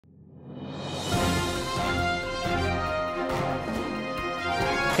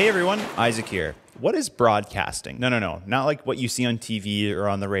Hey everyone, Isaac here. What is broadcasting? No, not like what you see on TV or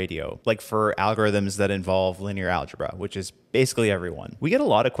on the radio, like for algorithms that involve linear algebra, which is basically everyone. We get a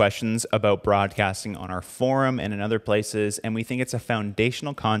lot of questions about broadcasting on our forum and in other places, and we think it's a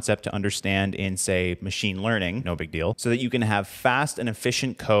foundational concept to understand in, say, machine learning, no big deal, so that you can have fast and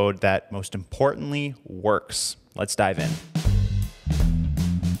efficient code that, most importantly, works. Let's dive in.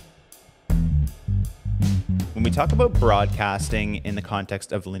 When we talk about broadcasting in the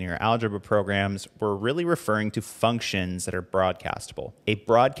context of linear algebra programs, we're really referring to functions that are broadcastable. A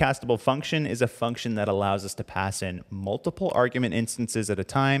broadcastable function is a function that allows us to pass in multiple argument instances at a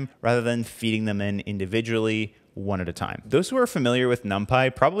time rather than feeding them in individually, one at a time. Those who are familiar with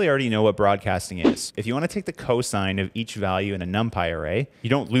NumPy probably already know what broadcasting is. If you want to take the cosine of each value in a NumPy array, you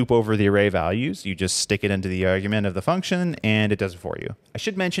don't loop over the array values, you just stick it into the argument of the function and it does it for you. I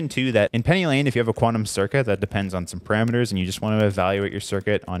should mention too that in PennyLane, if you have a quantum circuit that depends on some parameters and you just want to evaluate your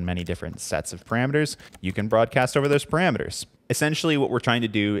circuit on many different sets of parameters, you can broadcast over those parameters. Essentially, what we're trying to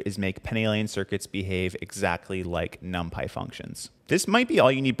do is make PennyLane circuits behave exactly like NumPy functions. This might be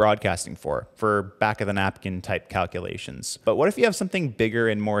all you need broadcasting for back-of-the-napkin type calculations. But what if you have something bigger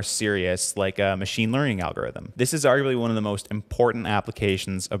and more serious, like a machine learning algorithm? This is arguably one of the most important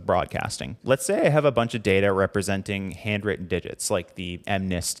applications of broadcasting. Let's say I have a bunch of data representing handwritten digits, like the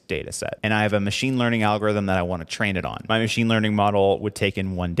MNIST dataset, and I have a machine learning algorithm that I want to train it on. My machine learning model would take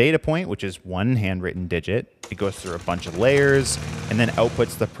in one data point, which is one handwritten digit. It goes through a bunch of layers and then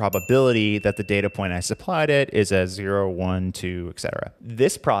outputs the probability that the data point I supplied it is a 0, 1, 2, etc.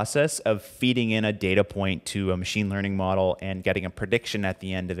 This process of feeding in a data point to a machine learning model and getting a prediction at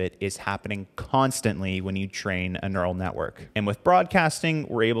the end of it is happening constantly when you train a neural network. And with broadcasting,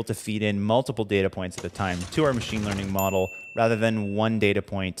 we're able to feed in multiple data points at a time to our machine learning model rather than one data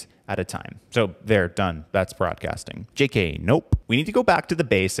point at a time. So they're done. That's broadcasting. JK, nope. We need to go back to the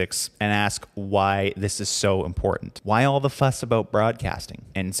basics and ask why this is so important. Why all the fuss about broadcasting?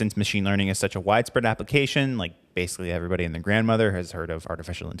 And since machine learning is such a widespread application, like basically everybody and their grandmother has heard of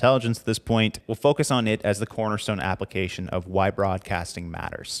artificial intelligence at this point, we'll focus on it as the cornerstone application of why broadcasting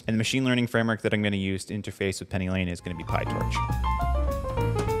matters. And the machine learning framework that I'm going to use to interface with PennyLane is going to be PyTorch.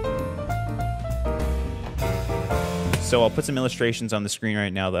 So I'll put some illustrations on the screen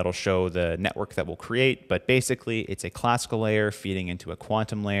right now that'll show the network that we'll create, but basically it's a classical layer feeding into a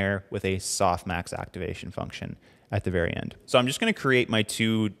quantum layer with a softmax activation function at the very end. So I'm just going to create my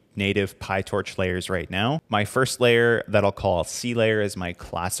two native PyTorch layers right now. My first layer that I'll call C layer is my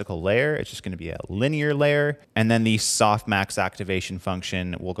classical layer. It's just going to be a linear layer. And then the softmax activation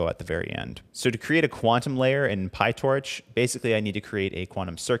function will go at the very end. So to create a quantum layer in PyTorch, basically I need to create a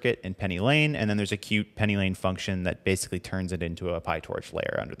quantum circuit in PennyLane, and then there's a cute PennyLane function that basically turns it into a PyTorch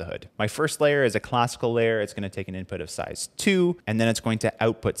layer under the hood. My first layer is a classical layer. It's going to take an input of size 2, and then it's going to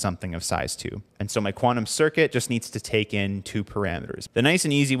output something of size 2. And so my quantum circuit just needs to take in 2 parameters. The nice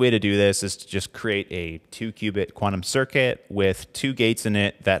and easy way to do this is to just create a 2-qubit quantum circuit with 2 gates in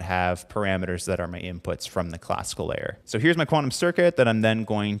it that have parameters that are my inputs from the classical layer. So here's my quantum circuit that I'm then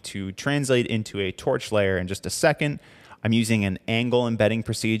going to translate into a torch layer in just a second. I'm using an angle embedding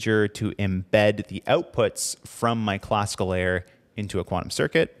procedure to embed the outputs from my classical layer into a quantum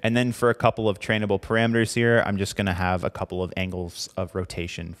circuit. And then for a couple of trainable parameters here, I'm just going to have a couple of angles of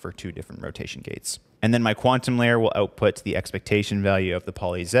rotation for 2 different rotation gates. And then my quantum layer will output the expectation value of the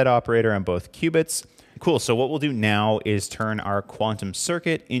poly Z operator on both qubits. Cool, so what we'll do now is turn our quantum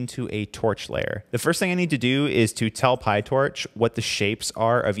circuit into a torch layer. The first thing I need to do is to tell PyTorch what the shapes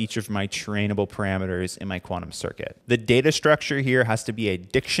are of each of my trainable parameters in my quantum circuit. The data structure here has to be a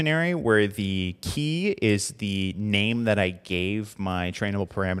dictionary where the key is the name that I gave my trainable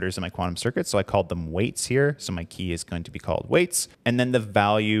parameters in my quantum circuit. So I called them weights here. So my key is going to be called weights. And then the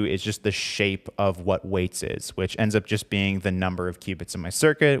value is just the shape of what weights is, which ends up just being the number of qubits in my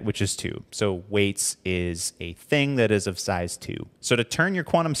circuit, which is 2. So weights is a thing that is of size 2. So to turn your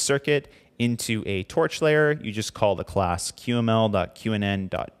quantum circuit into a torch layer, you just call the class qml.qnn.torch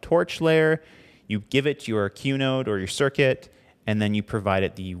layer. You give it your Q node or your circuit, and then you provide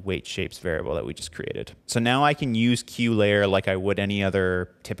it the weight shapes variable that we just created. So now I can use Q layer like I would any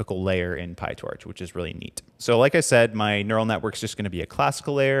other typical layer in PyTorch, which is really neat. So like I said, my neural network's just going to be a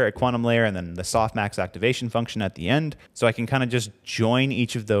classical layer, a quantum layer, and then the softmax activation function at the end. So I can kind of just join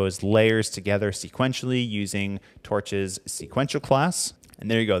each of those layers together sequentially using Torch's sequential class. And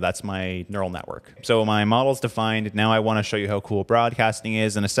there you go, that's my neural network. So my model's defined. Now I want to show you how cool broadcasting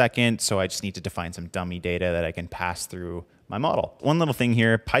is in a second. So I just need to define some dummy data that I can pass through my model. One little thing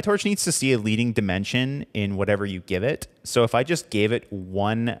here, PyTorch needs to see a leading dimension in whatever you give it. So if I just gave it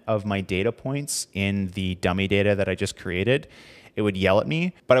one of my data points in the dummy data that I just created, it would yell at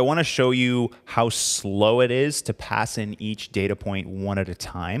me. But I want to show you how slow it is to pass in each data point one at a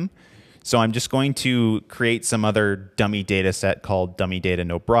time. So I'm just going to create some other dummy data set called dummy data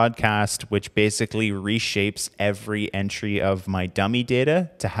no broadcast, which basically reshapes every entry of my dummy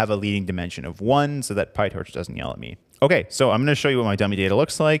data to have a leading dimension of 1 so that PyTorch doesn't yell at me. Okay, so I'm going to show you what my dummy data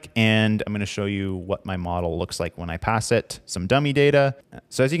looks like, and I'm going to show you what my model looks like when I pass it some dummy data.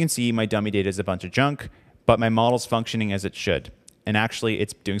 So as you can see, my dummy data is a bunch of junk, but my model's functioning as it should. And actually,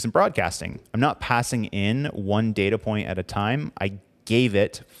 it's doing some broadcasting. I'm not passing in one data point at a time. I gave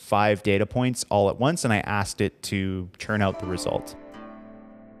it 5 data points all at once, and I asked it to churn out the result.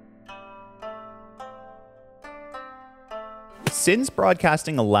 Since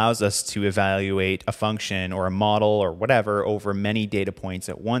broadcasting allows us to evaluate a function or a model or whatever over many data points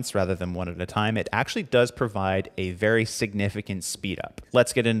at once rather than one at a time, it actually does provide a very significant speed up.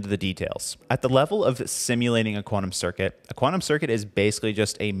 Let's get into the details. At the level of simulating a quantum circuit is basically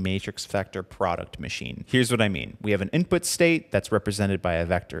just a matrix vector product machine. Here's what I mean. We have an input state that's represented by a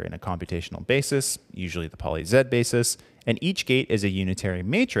vector in a computational basis, usually the poly Z basis, and each gate is a unitary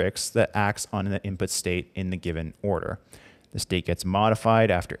matrix that acts on the input state in the given order. The state gets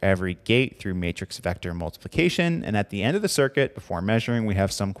modified after every gate through matrix vector multiplication, and at the end of the circuit, before measuring, we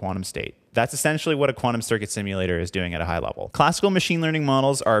have some quantum state. That's essentially what a quantum circuit simulator is doing at a high level. Classical machine learning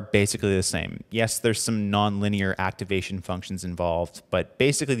models are basically the same. Yes, there's some nonlinear activation functions involved, but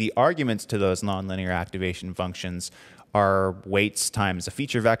basically the arguments to those nonlinear activation functions are weights times a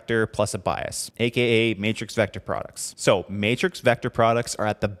feature vector plus a bias, aka matrix vector products. So matrix vector products are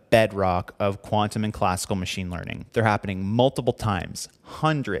at the bedrock of quantum and classical machine learning. They're happening multiple times,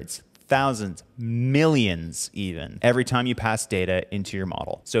 hundreds, thousands, millions even, every time you pass data into your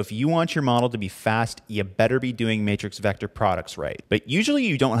model. So if you want your model to be fast, you better be doing matrix vector products right. But usually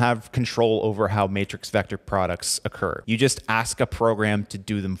you don't have control over how matrix vector products occur. You just ask a program to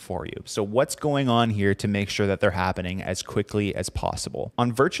do them for you. So what's going on here to make sure that they're happening as quickly as possible?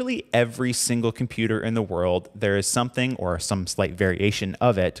 On virtually every single computer in the world, there is something or some slight variation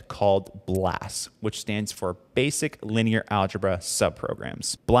of it called BLAS, which stands for Basic Linear Algebra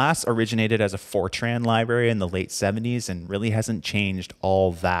Subprograms. BLAS originated as a Fortran library in the late 70s and really hasn't changed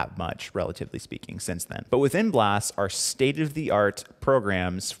all that much, relatively speaking, since then. But within BLAS are state-of-the-art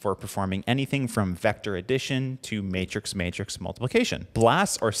programs for performing anything from vector addition to matrix-matrix multiplication.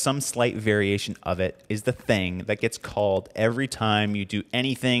 BLAS, or some slight variation of it, is the thing that gets called every time you do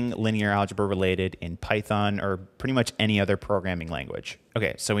anything linear algebra related in Python or pretty much any other programming language.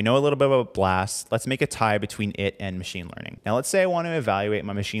 Okay, so we know a little bit about BLAS. Let's make a tie between it and machine learning. Now let's say I want to evaluate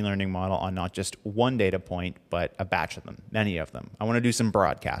my machine learning model on not just one data point, but a batch of them, many of them. I want to do some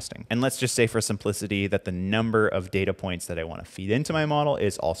broadcasting. And let's just say for simplicity that the number of data points that I want to feed into my model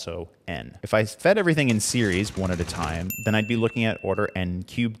is also n. If I fed everything in series one at a time, then I'd be looking at order n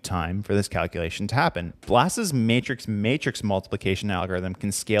cubed time for this calculation to happen. BLAS's matrix-matrix multiplication algorithm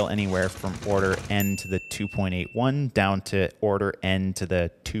can scale anywhere from order n to the 2.81 down to order n to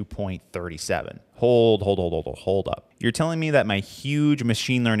the 2.37. Hold up. You're telling me that my huge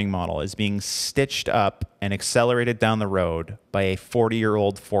machine learning model is being stitched up and accelerated down the road by a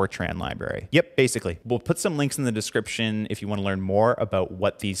 40-year-old Fortran library? Yep, basically. We'll put some links in the description if you want to learn more about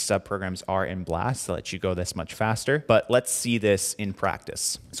what these subprograms are in BLAS to let you go this much faster. But let's see this in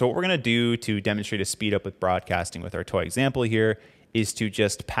practice. So what we're going to do to demonstrate a speed up with broadcasting with our toy example here is to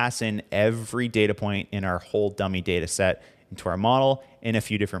just pass in every data point in our whole dummy data set into our model in a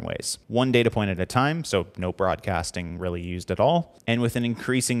few different ways. One data point at a time, so no broadcasting really used at all, and with an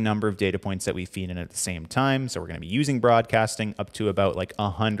increasing number of data points that we feed in at the same time. So we're going to be using broadcasting up to about like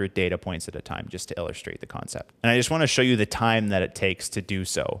 100 data points at a time just to illustrate the concept. And I just want to show you the time that it takes to do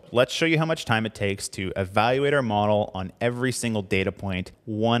so. Let's show you how much time it takes to evaluate our model on every single data point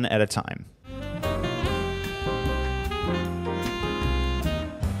one at a time.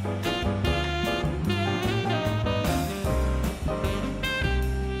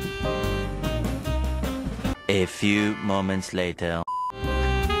 A few moments later.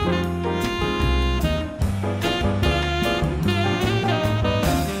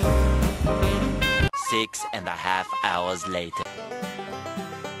 6.5 hours later.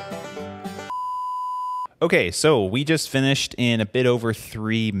 Okay, so we just finished in a bit over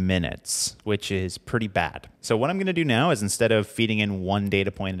 3 minutes, which is pretty bad. So what I'm going to do now is instead of feeding in one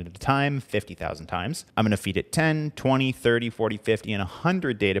data point at a time, 50,000 times, I'm going to feed it 10, 20, 30, 40, 50, and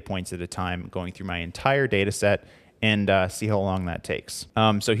 100 data points at a time, going through my entire data set and see how long that takes.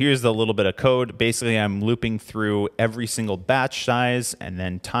 So here's the little bit of code. Basically, I'm looping through every single batch size and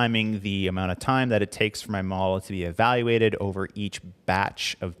then timing the amount of time that it takes for my model to be evaluated over each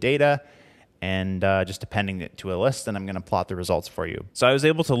batch of data. and just appending it to a list, and I'm going to plot the results for you. So I was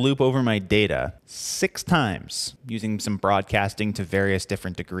able to loop over my data 6 times using some broadcasting to various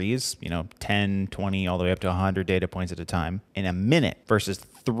different degrees, 10, 20, all the way up to 100 data points at a time in a minute versus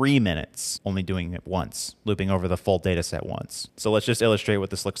 3 minutes only doing it once, looping over the full data set once. So let's just illustrate what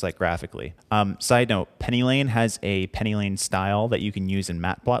this looks like graphically. Side note, PennyLane has a PennyLane style that you can use in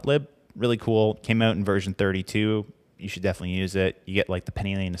Matplotlib. Really cool. Came out in version 32. You should definitely use it. You get like the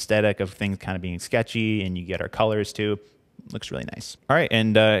PennyLane aesthetic of things kind of being sketchy, and you get our colors too. Looks really nice. All right,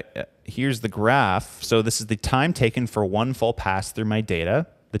 and here's the graph. So this is the time taken for one full pass through my data.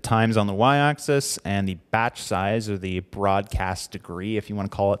 The times on the y-axis, and the batch size, or the broadcast degree, if you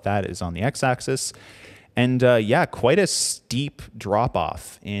want to call it that, is on the x-axis. And yeah, quite a steep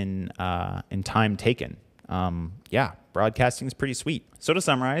drop-off in time taken. Yeah, broadcasting is pretty sweet. So to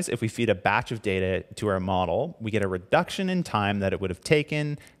summarize, if we feed a batch of data to our model, we get a reduction in time that it would have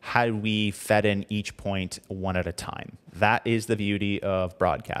taken had we fed in each point one at a time. That is the beauty of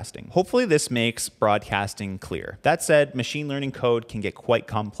broadcasting. Hopefully this makes broadcasting clear. That said, machine learning code can get quite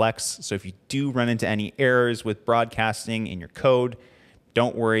complex. So if you do run into any errors with broadcasting in your code,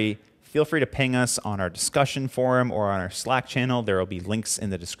 don't worry. Feel free to ping us on our discussion forum or on our Slack channel. There will be links in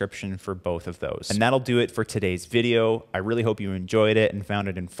the description for both of those. And that'll do it for today's video. I really hope you enjoyed it and found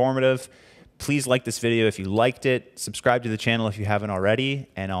it informative. Please like this video if you liked it. Subscribe to the channel if you haven't already,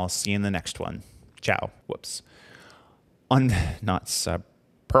 and I'll see you in the next one. Ciao. Whoops.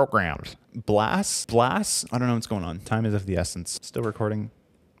 Programs. BLAS? I don't know what's going on. Time is of the essence. Still recording?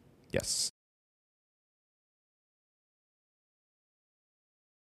 Yes.